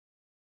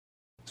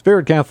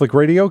Spirit Catholic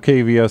Radio,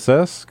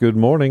 KVSS. Good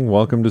morning.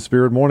 Welcome to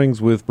Spirit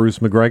Mornings with Bruce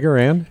McGregor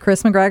and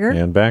Chris McGregor.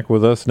 And back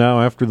with us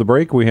now after the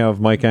break, we have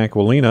Mike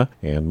Aquilina.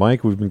 And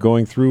Mike, we've been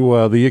going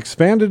through the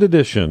expanded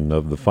edition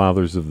of the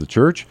Fathers of the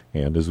Church.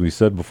 And as we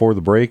said before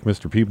the break,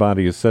 Mr.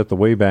 Peabody has set the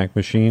Wayback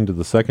Machine to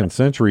the 2nd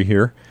century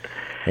here.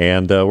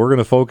 And we're going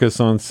to focus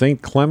on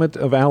St. Clement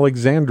of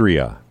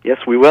Alexandria. Yes,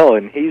 we will,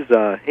 and he's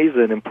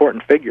an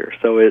important figure,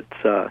 so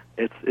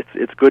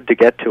it's good to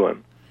get to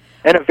him,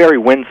 and a very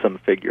winsome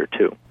figure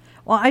too.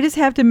 Well, I just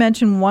have to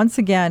mention once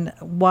again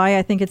why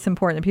I think it's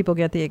important that people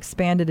get the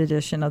expanded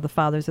edition of the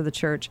Fathers of the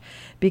Church,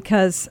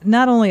 because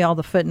not only all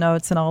the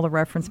footnotes and all the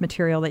reference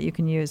material that you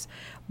can use,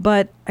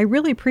 but I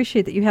really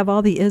appreciate that you have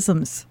all the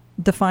isms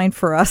defined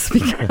for us,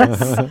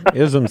 because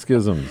isms,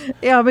 schisms.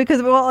 Yeah, because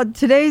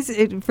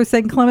for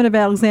St. Clement of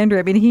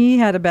Alexandria, I mean, he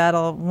had to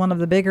battle one of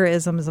the bigger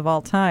isms of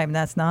all time.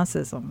 That's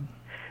Gnosticism.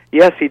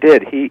 Yes, he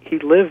did. He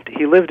lived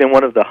in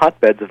one of the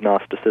hotbeds of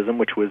Gnosticism,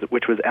 which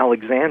was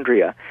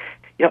Alexandria.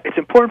 You know, it's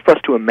important for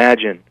us to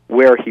imagine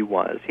where he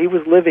was. He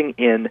was living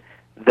in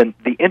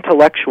the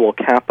intellectual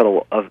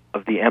capital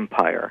of the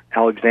empire,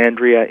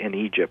 Alexandria in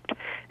Egypt.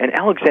 And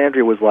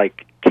Alexandria was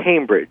like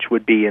Cambridge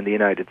would be in the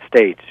United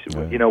States,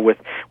 right. You know, with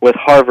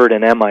Harvard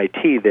and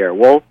MIT there.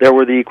 Well, there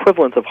were the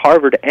equivalents of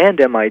Harvard and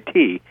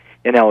MIT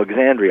in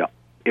Alexandria.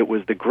 It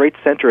was the great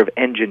center of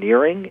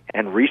engineering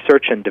and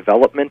research and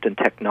development and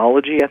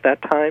technology at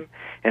that time.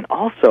 And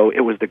also,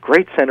 it was the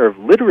great center of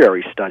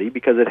literary study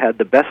because it had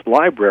the best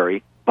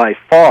library by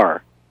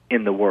far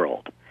in the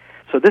world.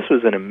 So this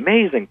was an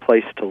amazing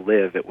place to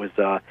live. It was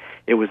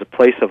a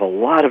place of a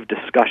lot of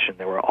discussion.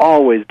 There were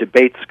always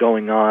debates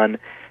going on,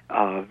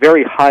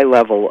 very high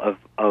level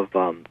of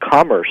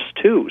commerce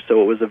too.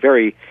 So it was a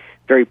very,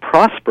 very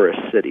prosperous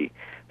city.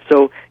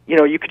 So, you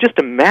know, you could just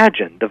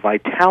imagine the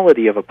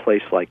vitality of a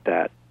place like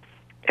that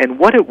and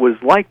what it was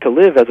like to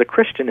live as a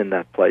Christian in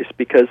that place,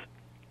 because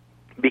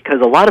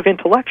a lot of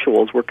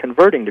intellectuals were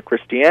converting to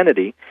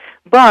Christianity,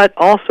 but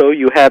also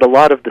you had a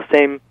lot of the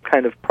same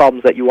kind of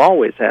problems that you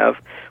always have,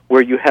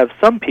 where you have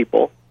some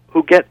people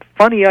who get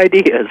funny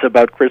ideas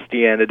about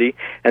Christianity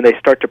and they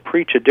start to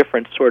preach a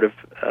different sort of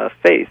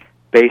faith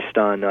based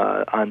on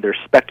their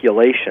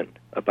speculation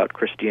about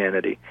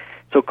Christianity.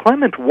 So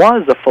Clement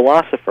was a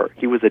philosopher.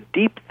 He was a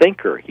deep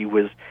thinker. He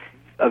was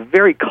a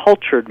very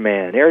cultured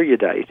man,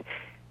 erudite,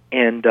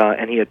 and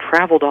he had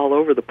traveled all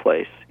over the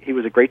place. He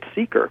was a great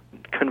seeker,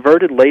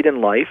 converted late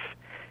in life.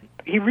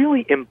 He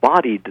really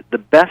embodied the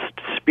best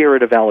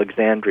spirit of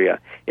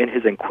Alexandria in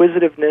his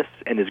inquisitiveness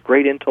and his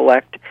great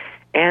intellect,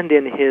 and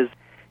in his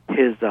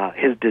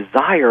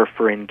desire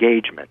for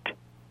engagement,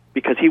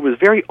 because he was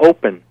very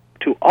open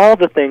to all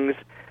the things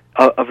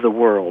of the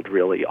world,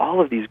 really,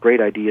 all of these great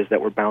ideas that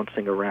were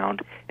bouncing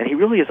around. And he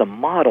really is a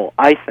model,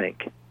 I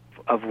think,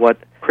 of what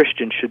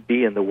Christians should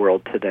be in the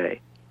world today.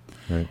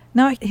 Right.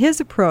 Now, his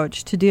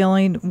approach to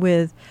dealing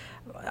with,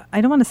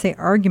 I don't want to say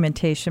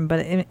argumentation, but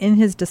in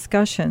his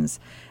discussions,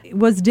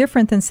 was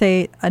different than,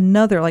 say,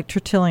 another like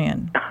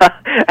Tertullian.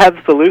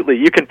 Absolutely.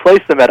 You can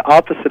place them at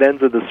opposite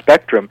ends of the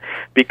spectrum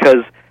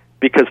because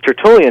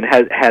Tertullian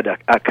had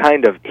a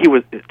kind of,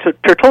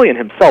 Tertullian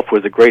himself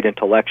was a great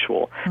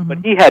intellectual, mm-hmm. but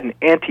he had an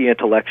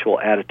anti-intellectual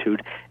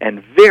attitude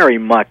and very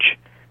much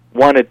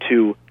wanted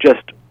to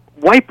just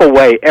wipe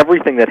away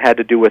everything that had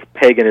to do with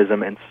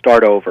paganism and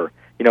start over.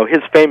 You know,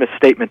 his famous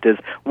statement is,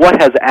 "What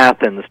has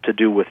Athens to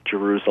do with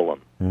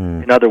Jerusalem?"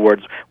 Mm. In other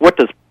words, what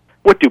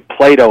do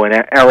Plato and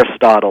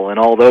Aristotle and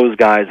all those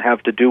guys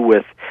have to do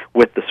with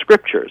the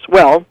scriptures?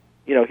 Well,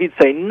 you know, he'd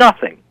say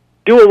nothing.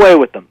 Do away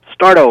with them.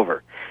 Start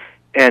over.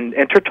 And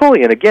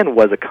Tertullian, again,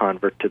 was a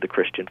convert to the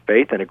Christian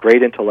faith and a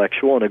great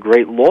intellectual and a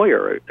great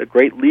lawyer, a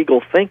great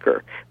legal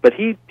thinker. But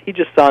he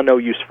just saw no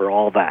use for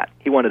all that.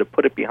 He wanted to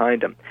put it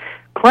behind him.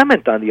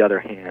 Clement, on the other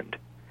hand,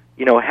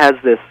 you know, has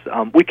this,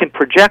 we can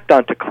project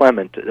onto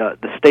Clement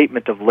the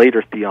statement of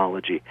later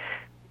theology.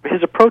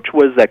 His approach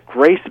was that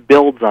grace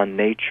builds on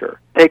nature.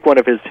 Take one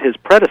of his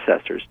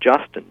predecessors,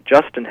 Justin.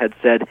 Justin had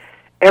said,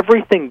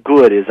 everything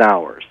good is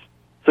ours.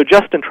 So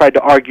Justin tried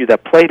to argue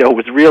that Plato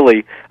was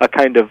really a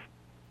kind of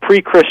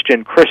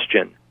pre-Christian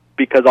Christian,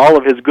 because all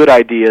of his good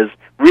ideas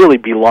really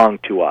belong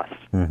to us.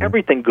 Mm-hmm.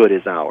 Everything good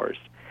is ours.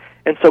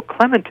 And so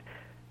Clement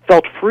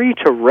felt free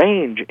to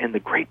range in the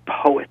great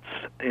poets,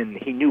 and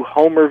he knew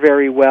Homer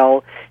very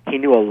well. He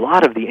knew a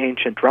lot of the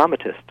ancient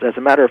dramatists. As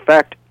a matter of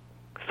fact,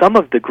 some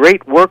of the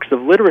great works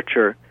of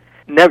literature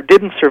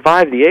didn't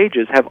survive the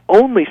ages, have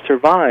only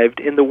survived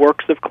in the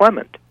works of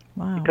Clement.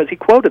 Wow. Because he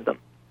quoted them.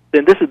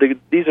 And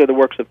these are the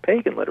works of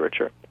pagan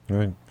literature.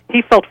 Right.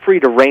 He felt free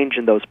to range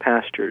in those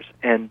pastures,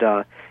 and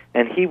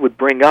he would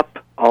bring up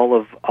all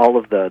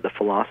of the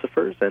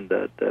philosophers and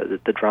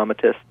the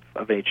dramatists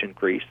of ancient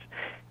Greece,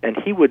 and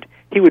he would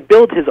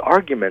build his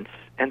arguments,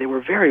 and they were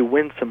very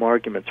winsome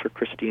arguments for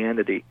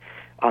Christianity,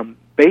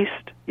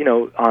 based, you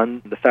know,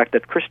 on the fact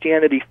that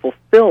Christianity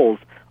fulfills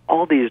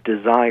all these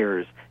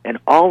desires and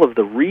all of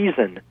the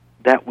reason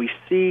that we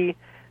see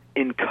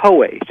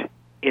inchoate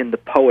in the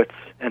poets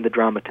and the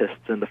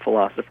dramatists and the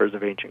philosophers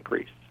of ancient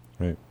Greece.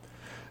 Right.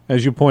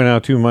 As you point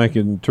out, too, Mike,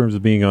 in terms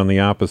of being on the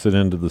opposite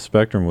end of the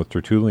spectrum with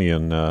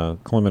Tertullian,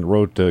 Clement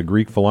wrote,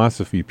 Greek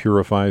philosophy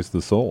purifies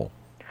the soul.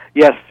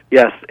 Yes,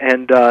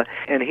 and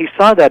he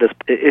saw that as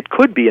it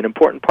could be an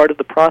important part of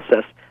the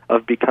process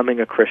of becoming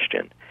a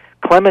Christian.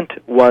 Clement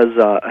was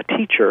a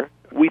teacher.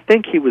 We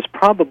think he was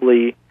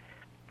probably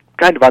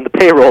kind of on the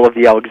payroll of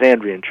the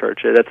Alexandrian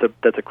Church.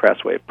 That's a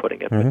crass way of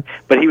putting it. Mm-hmm.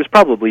 But he was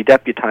probably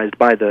deputized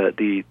by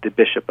the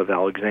Bishop of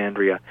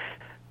Alexandria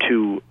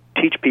to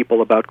teach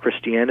people about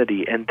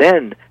Christianity and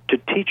then to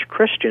teach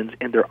Christians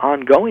in their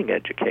ongoing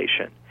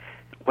education.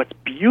 What's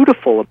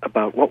beautiful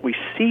about what we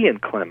see in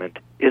Clement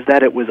is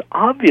that it was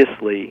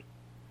obviously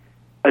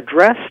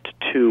addressed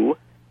to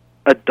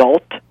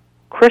adult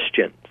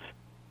Christians,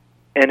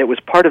 and it was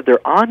part of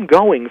their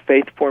ongoing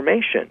faith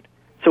formation.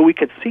 So we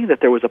could see that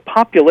there was a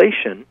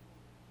population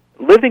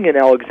living in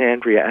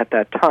Alexandria at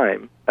that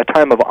time, a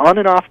time of on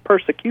and off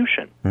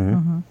persecution,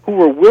 who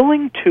were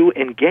willing to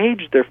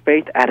engage their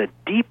faith at a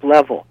deep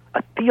level,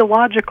 a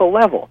theological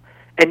level,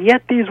 and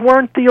yet these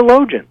weren't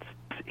theologians.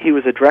 He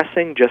was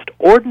addressing just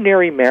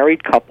ordinary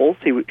married couples.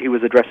 He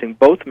was addressing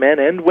both men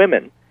and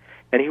women,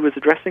 and he was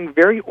addressing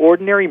very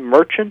ordinary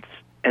merchants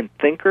and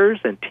thinkers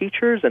and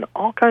teachers and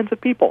all kinds of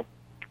people.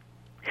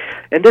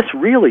 And this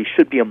really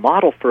should be a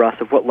model for us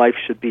of what life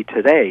should be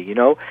today. You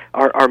know,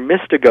 our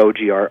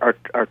mystagogy,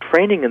 our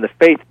training in the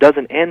faith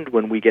doesn't end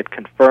when we get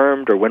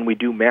confirmed or when we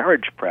do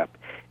marriage prep.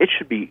 It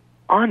should be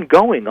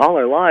ongoing all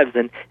our lives,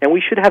 and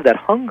we should have that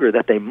hunger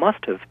that they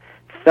must have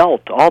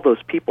felt, all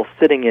those people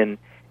sitting in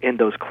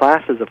those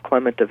classes of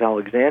Clement of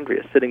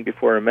Alexandria, sitting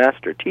before a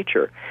master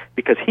teacher,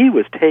 because he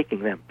was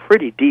taking them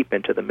pretty deep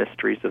into the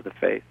mysteries of the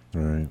faith.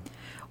 Right.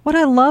 What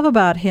I love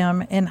about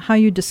him and how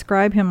you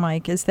describe him,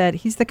 Mike, is that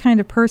he's the kind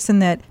of person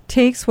that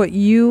takes what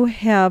you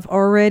have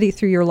already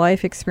through your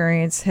life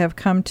experience have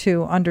come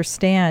to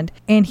understand,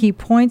 and he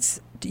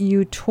points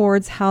you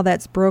towards how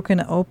that's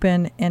broken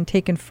open and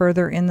taken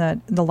further in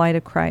the light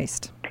of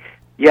Christ.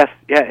 Yes,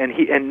 yeah,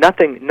 and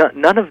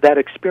none of that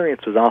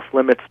experience was off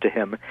limits to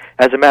him.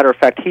 As a matter of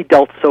fact, he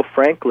dealt so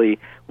frankly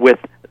with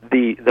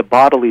the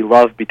bodily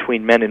love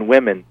between men and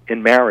women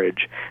in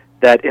marriage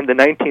that in the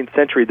 19th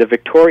century, the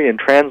Victorian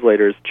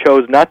translators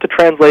chose not to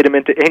translate him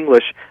into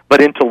English, but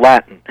into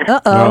Latin.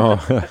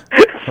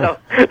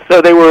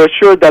 So they were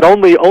assured that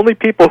only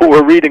people who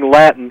were reading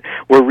Latin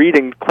were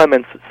reading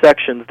Clement's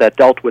sections that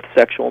dealt with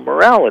sexual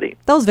morality.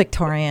 Those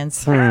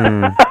Victorians.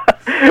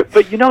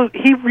 But, you know,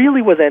 he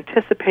really was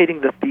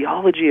anticipating the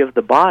theology of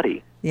the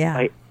body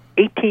by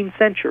 18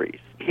 centuries.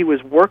 He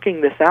was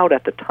working this out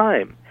at the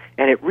time,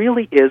 and it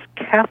really is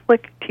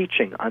Catholic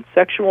teaching on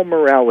sexual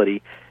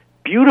morality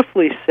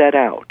beautifully set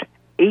out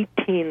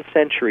 18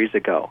 centuries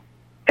ago,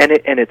 and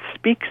it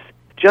speaks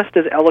just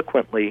as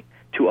eloquently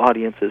to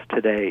audiences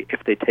today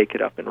if they take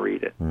it up and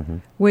read it.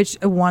 Which,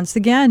 once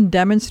again,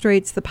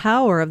 demonstrates the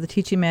power of the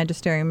teaching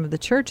magisterium of the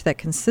Church, that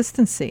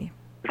consistency.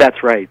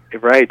 That's right.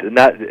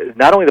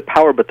 Not only the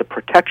power, but the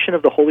protection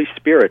of the Holy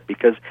Spirit,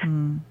 because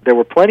there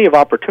were plenty of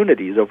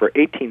opportunities over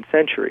 18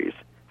 centuries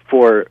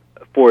for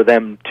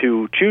them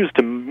to choose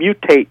to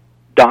mutate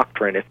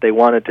doctrine if they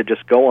wanted to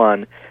just go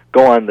on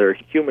their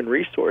human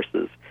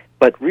resources.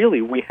 But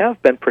really, we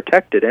have been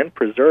protected and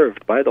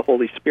preserved by the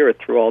Holy Spirit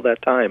through all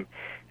that time.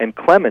 And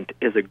Clement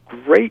is a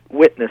great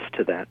witness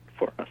to that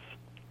for us.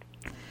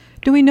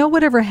 Do we know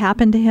whatever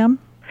happened to him?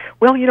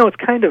 Well, you know, it's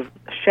kind of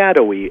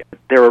shadowy.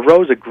 There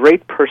arose a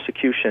great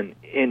persecution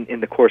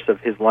in the course of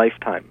his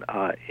lifetime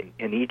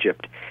in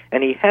Egypt,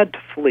 and he had to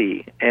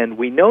flee. And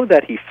we know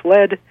that he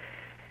fled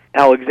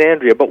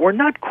Alexandria, but we're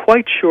not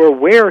quite sure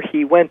where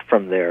he went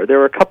from there.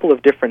 There are a couple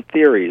of different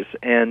theories,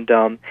 and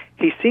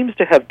he seems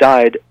to have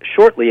died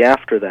shortly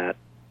after that.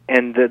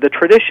 And the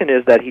tradition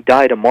is that he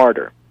died a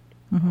martyr.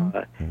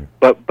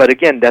 But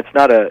again, that's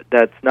not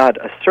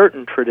a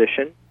certain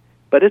tradition,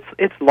 but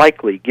it's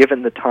likely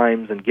given the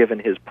times and given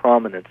his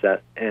prominence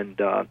and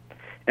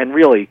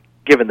really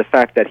given the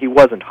fact that he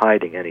wasn't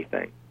hiding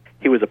anything.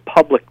 He was a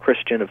public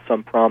Christian of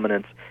some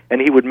prominence, and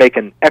he would make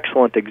an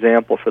excellent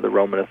example for the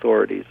Roman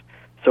authorities.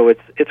 So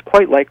it's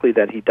quite likely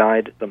that he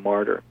died the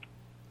martyr.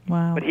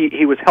 Wow. But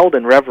he was held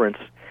in reverence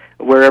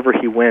wherever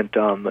he went.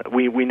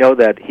 We know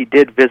that he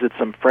did visit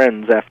some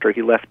friends after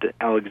he left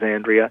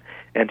Alexandria,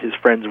 and his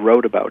friends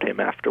wrote about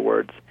him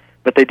afterwards.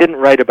 But they didn't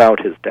write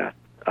about his death.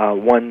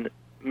 One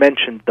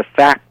mentioned the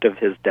fact of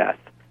his death,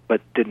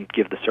 but didn't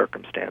give the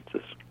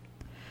circumstances.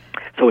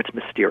 So it's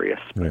mysterious.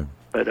 Yeah.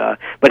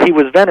 But he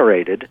was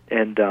venerated,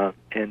 and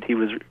he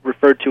was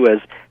referred to as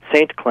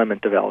Saint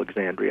Clement of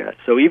Alexandria.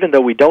 So even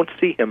though we don't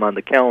see him on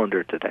the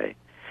calendar today,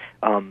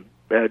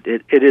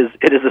 it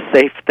is a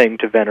safe thing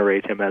to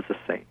venerate him as a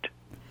saint.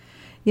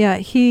 Yeah,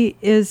 he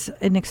is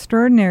an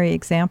extraordinary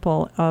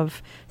example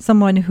of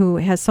someone who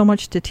has so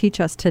much to teach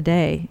us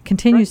today,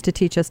 continues to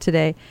teach us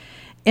today.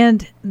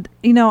 And,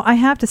 you know, I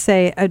have to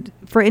say,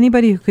 for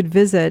anybody who could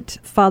visit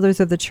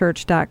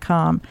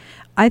fathersofthechurch.com,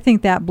 I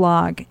think that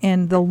blog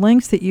and the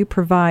links that you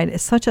provide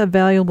is such a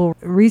valuable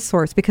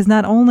resource, because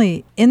not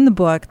only in the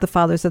book, The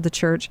Fathers of the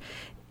Church,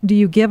 do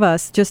you give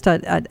us just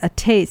a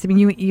taste. I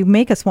mean, you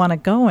make us want to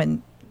go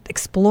and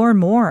explore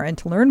more and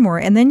to learn more.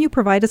 And then you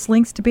provide us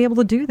links to be able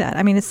to do that.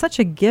 I mean, it's such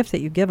a gift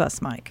that you give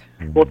us, Mike.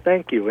 Well,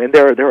 thank you. And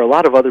there are a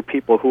lot of other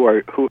people who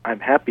I'm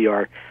happy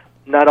are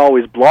not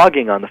always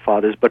blogging on the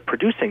Fathers, but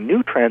producing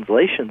new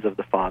translations of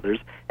the Fathers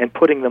and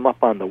putting them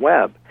up on the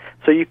web.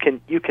 So you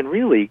can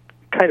really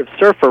kind of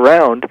surf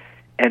around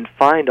and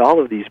find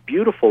all of these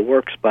beautiful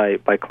works by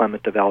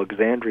Clement of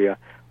Alexandria,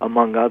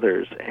 among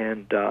others,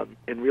 and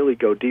really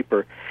go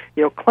deeper.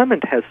 You know,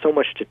 Clement has so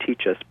much to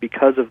teach us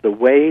because of the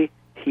way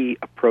he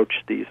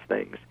approached these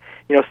things.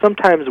 You know,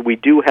 sometimes we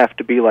do have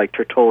to be like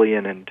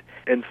Tertullian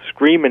and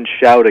scream and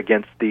shout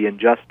against the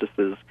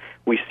injustices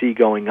we see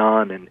going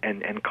on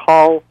and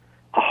call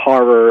a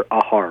horror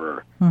a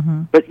horror.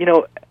 Mm-hmm. But, you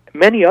know,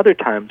 many other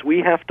times we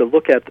have to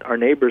look at our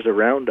neighbors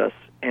around us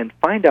and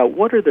find out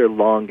what are their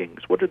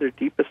longings, what are their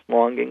deepest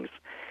longings,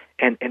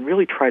 and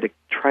really try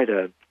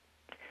to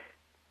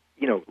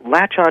you know,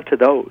 latch onto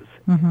those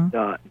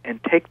and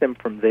take them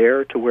from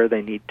there to where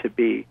they need to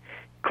be.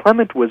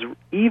 Clement was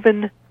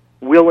even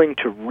willing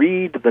to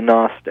read the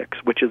Gnostics,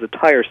 which is a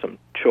tiresome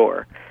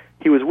chore.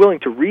 He was willing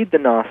to read the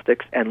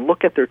Gnostics and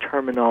look at their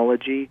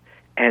terminology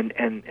and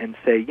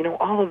say, you know,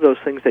 all of those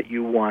things that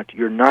you want,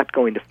 you're not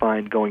going to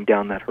find going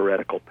down that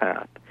heretical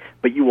path.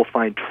 But you will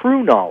find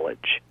true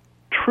knowledge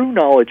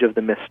of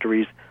the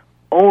mysteries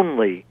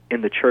only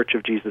in the Church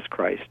of Jesus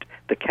Christ,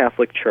 the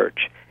Catholic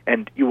Church,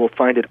 and you will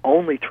find it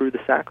only through the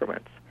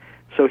sacraments.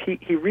 So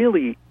he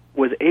really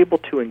was able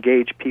to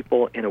engage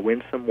people in a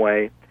winsome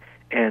way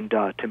and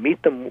to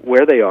meet them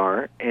where they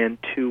are and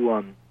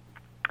to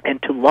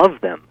love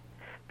them,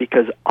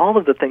 because all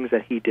of the things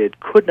that he did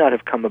could not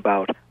have come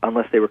about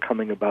unless they were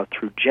coming about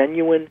through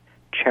genuine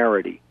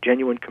charity,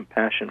 genuine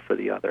compassion for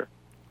the other.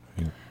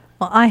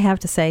 Well, I have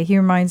to say, he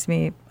reminds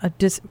me,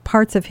 just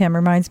parts of him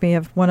reminds me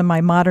of one of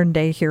my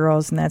modern-day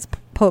heroes, and that's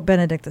Pope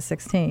Benedict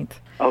XVI.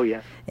 Oh,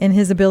 yeah. And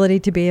his ability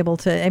to be able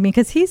to, I mean,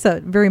 because he's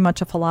very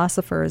much a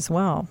philosopher as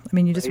well. I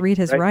mean, you just read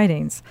his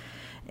writings,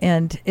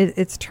 and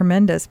it's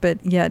tremendous,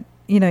 but yet,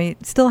 you know,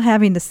 still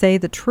having to say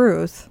the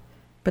truth,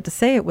 but to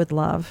say it with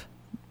love.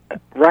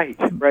 Right.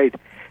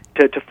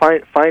 To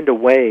find a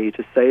way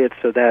to say it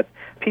so that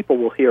people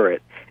will hear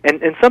it.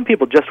 And some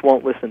people just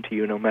won't listen to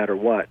you no matter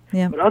what.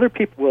 Yeah. But other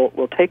people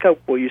will take up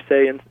what you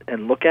say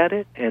and look at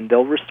it, and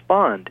they'll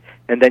respond,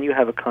 and then you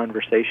have a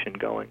conversation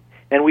going.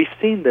 And we've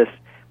seen this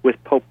with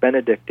Pope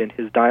Benedict in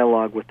his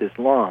dialogue with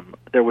Islam.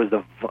 There was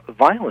a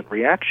violent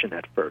reaction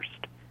at first.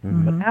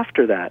 Mm-hmm. But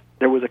after that,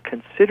 there was a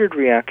considered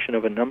reaction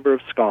of a number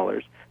of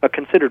scholars, a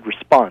considered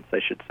response, I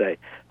should say,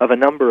 of a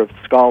number of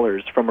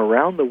scholars from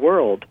around the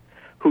world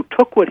who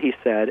took what he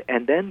said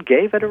and then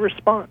gave it a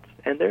response.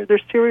 And they're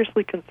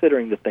seriously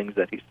considering the things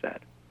that he said.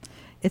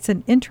 It's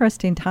an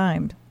interesting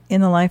time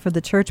in the life of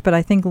the Church, but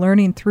I think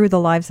learning through the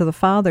lives of the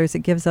Fathers, it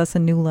gives us a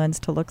new lens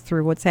to look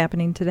through what's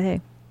happening today.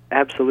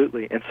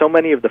 Absolutely. And so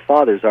many of the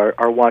Fathers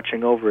are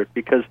watching over it,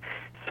 because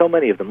so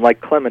many of them,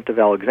 like Clement of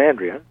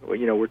Alexandria,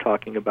 you know, we're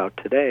talking about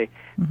today,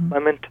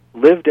 Clement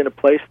lived in a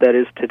place that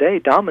is today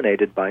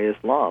dominated by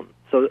Islam.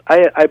 So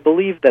I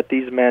believe that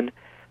these men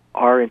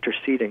are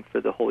interceding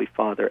for the Holy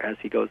Father as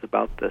he goes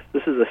about this.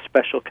 This is a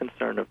special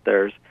concern of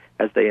theirs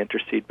as they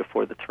intercede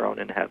before the throne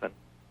in heaven.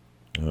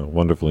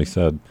 Wonderfully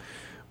said.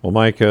 Well,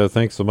 Mike,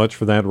 thanks so much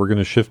for that. We're going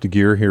to shift a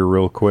gear here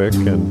real quick.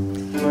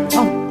 And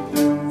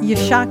you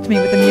shocked me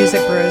with the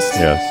music, Bruce.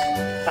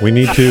 Yes, we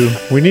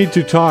need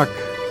to talk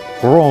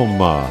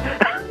Roma.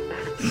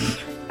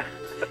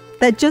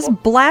 That just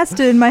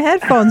blasted in my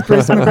headphones,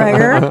 Bruce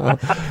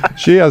McGregor.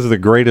 She has the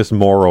greatest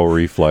moral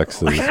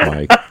reflexes,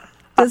 Mike.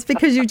 That's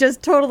because you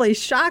just totally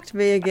shocked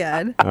me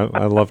again.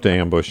 I love to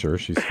ambush her.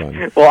 She's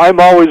fun. Well, I'm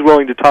always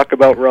willing to talk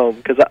about Rome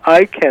because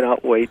I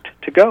cannot wait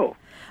to go.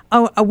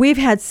 Oh, we've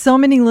had so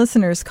many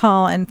listeners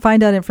call and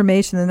find out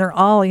information, and they're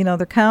all, you know,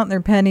 they're counting their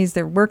pennies,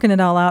 they're working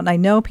it all out, and I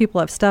know people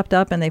have stepped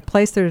up and they've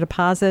placed their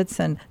deposits,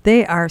 and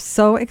they are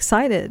so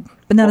excited,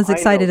 but not as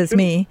excited as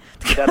me.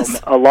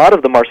 A lot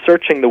of them are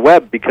searching the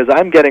web because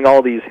I'm getting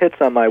all these hits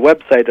on my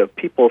website of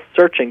people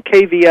searching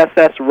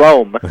KVSS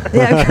Rome.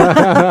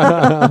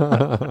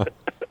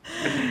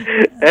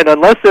 And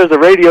unless there's a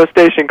radio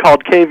station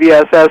called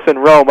KVSS in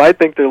Rome, I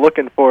think they're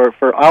looking for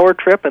our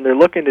trip, and they're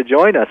looking to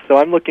join us. So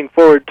I'm looking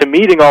forward to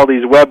meeting all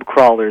these web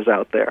crawlers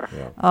out there.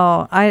 Yeah.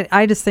 Oh,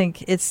 I just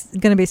think it's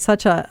going to be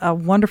such a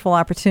wonderful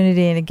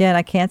opportunity. And again,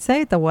 I can't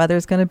say it, the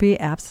weather's going to be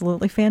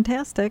absolutely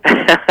fantastic.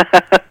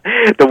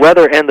 The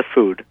weather and the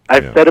food.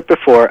 I've said it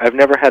before, I've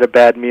never had a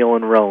bad meal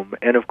in Rome.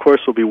 And of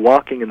course, we'll be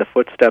walking in the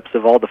footsteps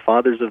of all the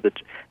fathers of the,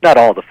 not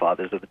all the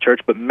fathers of the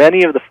church, but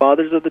many of the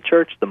fathers of the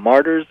church, the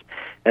martyrs,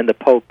 and the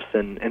popes,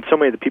 and so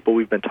many of the people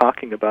we've been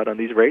talking about on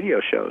these radio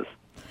shows.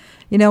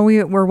 You know,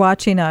 we were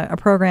watching a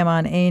program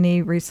on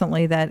A&E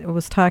recently that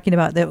was talking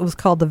about, that was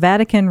called The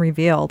Vatican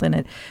Revealed, and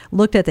it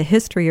looked at the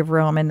history of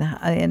Rome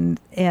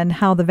and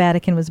how the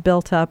Vatican was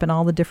built up and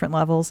all the different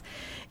levels.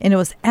 And it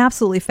was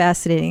absolutely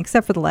fascinating,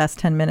 except for the last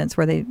 10 minutes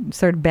where they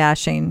started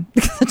bashing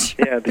the church.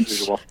 Yeah, the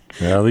usual.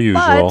 Yeah, the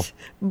usual.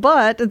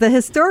 But the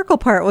historical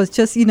part was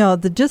just, you know,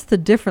 the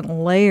different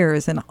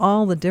layers and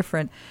all the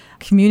different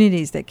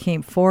communities that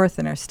came forth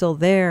and are still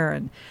there.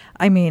 And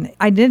I mean,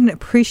 I didn't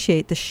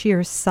appreciate the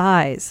sheer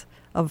size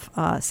of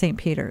St.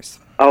 Peter's.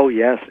 Oh,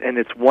 yes, and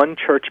it's one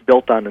church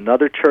built on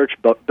another church,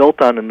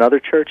 built on another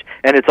church,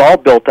 and it's all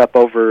built up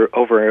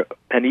over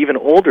an even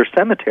older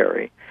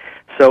cemetery.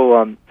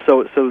 So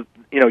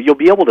you'll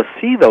be able to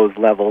see those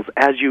levels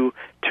as you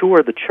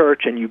tour the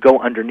church and you go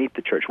underneath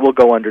the church. We'll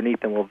go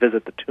underneath and we'll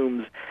visit the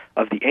tombs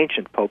of the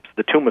ancient popes,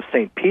 the tomb of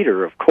St.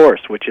 Peter, of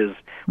course, which is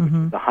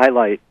the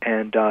highlight,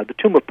 and the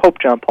tomb of Pope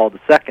John Paul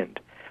II,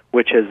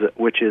 which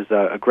is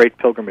a great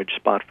pilgrimage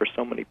spot for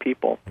so many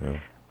people. Yeah.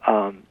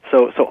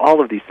 So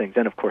all of these things,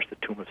 and of course the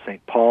tomb of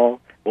St. Paul.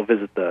 We'll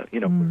visit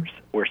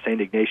where St.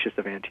 Ignatius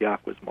of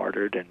Antioch was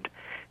martyred,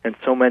 and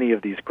so many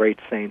of these great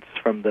saints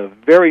from the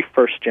very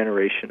first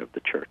generation of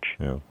the church.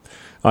 Yeah,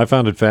 I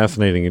found it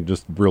fascinating, and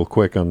just real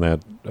quick on that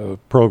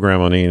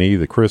program on A&E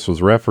that Chris was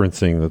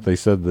referencing, that they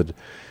said that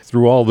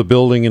through all the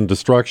building and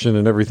destruction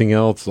and everything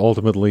else,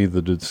 ultimately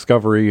the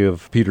discovery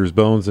of Peter's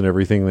bones and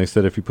everything, they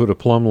said if you put a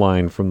plumb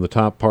line from the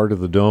top part of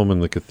the dome in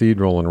the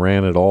cathedral and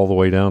ran it all the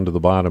way down to the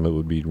bottom, it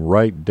would be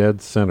right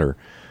dead center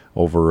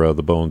over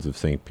the bones of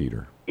St.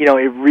 Peter. You know,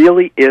 it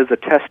really is a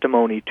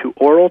testimony to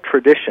oral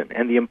tradition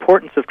and the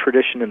importance of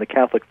tradition in the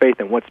Catholic faith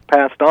and what's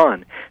passed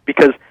on,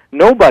 because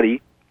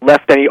nobody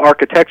left any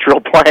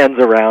architectural plans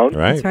around,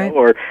 right.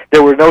 Or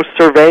there were no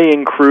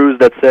surveying crews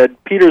that said,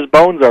 Peter's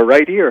bones are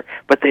right here,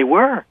 but they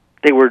were.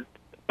 They were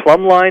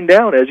plumb line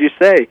down, as you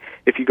say.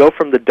 If you go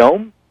from the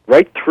dome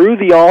right through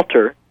the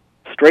altar,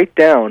 straight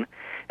down,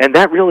 and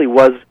that really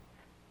was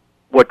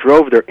what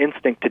drove their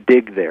instinct to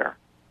dig there.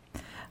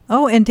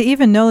 Oh, and to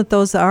even know that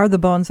those are the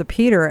bones of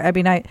Peter. I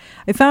mean, I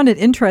found it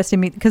interesting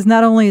because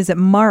not only is it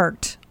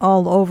marked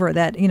all over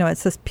that, it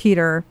says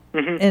Peter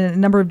in a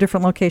number of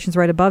different locations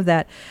right above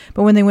that,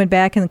 but when they went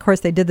back, and of course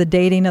they did the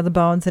dating of the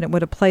bones, and it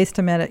would have placed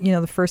them at,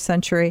 the first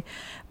century.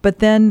 But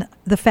then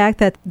the fact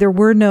that there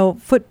were no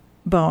foot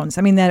bones,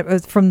 I mean, that it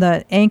was from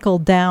the ankle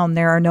down,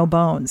 there are no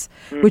bones,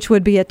 which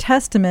would be a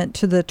testament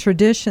to the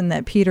tradition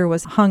that Peter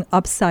was hung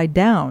upside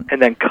down.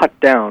 And then cut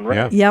down,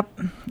 right? Yeah.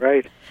 Yep.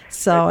 Right.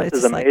 So this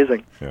is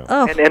amazing. Yeah.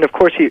 Oh. And of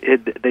course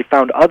they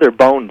found other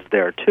bones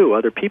there too,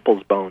 other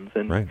people's bones,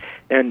 and right.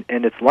 and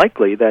it's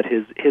likely that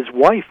his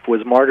wife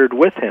was martyred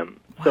with him.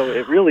 So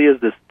it really is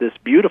this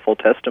beautiful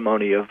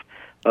testimony of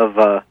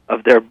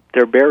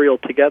their burial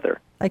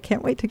together. I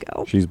can't wait to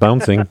go. She's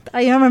bouncing.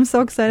 I am. I'm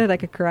so excited I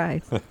could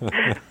cry.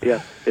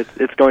 Yeah,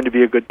 it's going to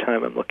be a good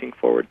time. I'm looking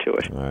forward to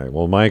it. All right.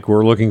 Well, Mike,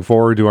 we're looking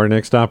forward to our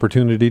next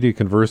opportunity to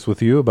converse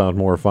with you about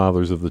more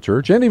fathers of the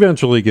church and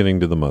eventually getting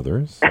to the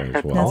mothers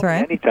as well. That's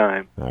right.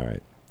 Anytime. All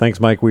right. Thanks,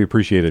 Mike. We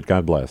appreciate it.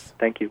 God bless.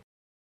 Thank you.